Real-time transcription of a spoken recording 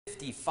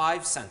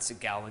55 cents a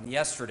gallon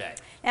yesterday.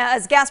 Now,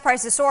 as gas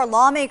prices soar,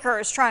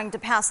 lawmakers trying to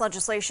pass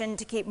legislation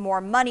to keep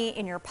more money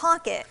in your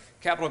pocket.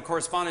 Capitol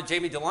correspondent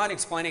Jamie DeLine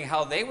explaining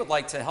how they would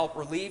like to help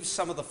relieve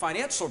some of the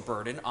financial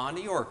burden on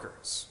New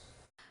Yorkers.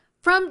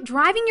 From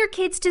driving your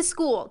kids to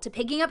school to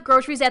picking up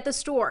groceries at the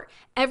store,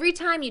 every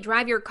time you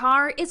drive your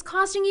car is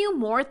costing you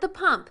more at the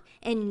pump.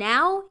 And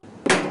now,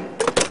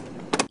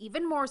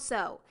 even more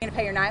so. You're going to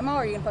pay your NIMO, or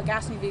are you going to put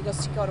gas in your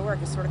vehicles to go to work?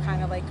 It's sort of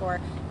kind of like, or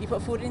you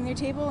put food in your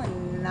table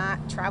and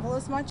not travel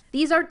as much.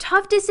 These are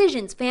tough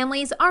decisions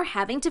families are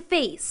having to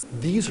face.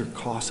 These are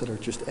costs that are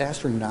just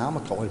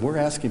astronomical, and we're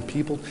asking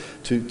people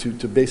to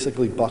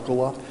basically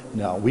buckle up.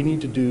 No, we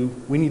need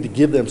to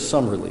give them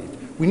some relief.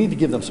 We need to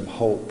give them some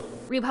hope.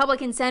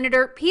 Republican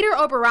Senator Peter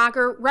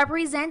Oberacker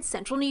represents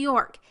Central New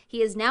York.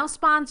 He is now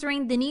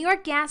sponsoring the New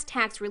York Gas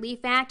Tax Relief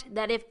Act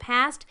that, if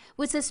passed,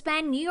 would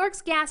suspend New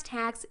York's gas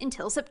tax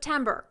until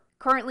September.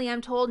 Currently,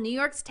 I'm told New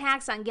York's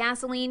tax on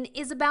gasoline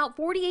is about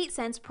 48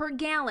 cents per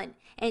gallon,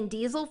 and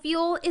diesel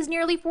fuel is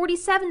nearly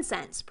 47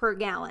 cents per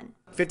gallon.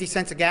 50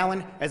 cents a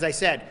gallon, as I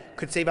said,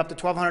 could save up to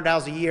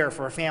 $1,200 a year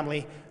for a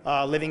family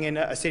living in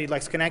a city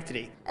like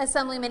Schenectady.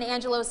 Assemblyman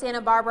Angelo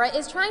Santa Barbara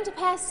is trying to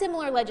pass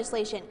similar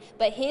legislation,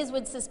 but his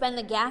would suspend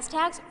the gas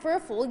tax for a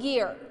full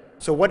year.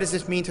 So what does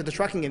this mean to the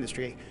trucking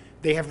industry?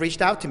 They have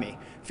reached out to me.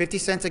 50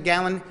 cents a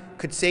gallon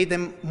could save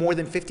them more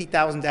than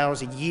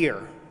 $50,000 a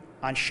year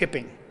on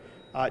shipping.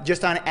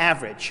 Just on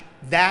average.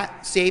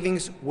 That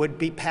savings would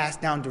be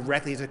passed down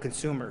directly to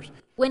consumers.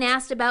 When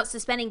asked about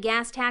suspending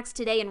gas tax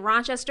today in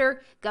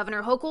Rochester,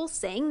 Governor Hochul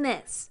saying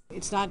this.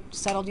 It's not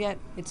settled yet.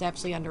 It's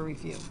absolutely under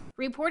review.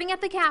 Reporting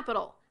at the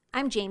Capitol,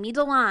 I'm Jamie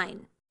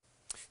DeLine.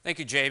 Thank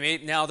you, Jamie.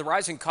 Now, the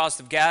rising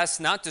cost of gas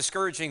not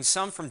discouraging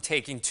some from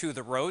taking to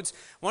the roads.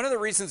 One of the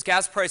reasons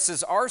gas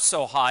prices are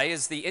so high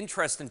is the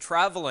interest in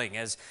traveling,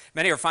 as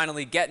many are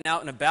finally getting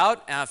out and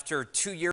about after 2 years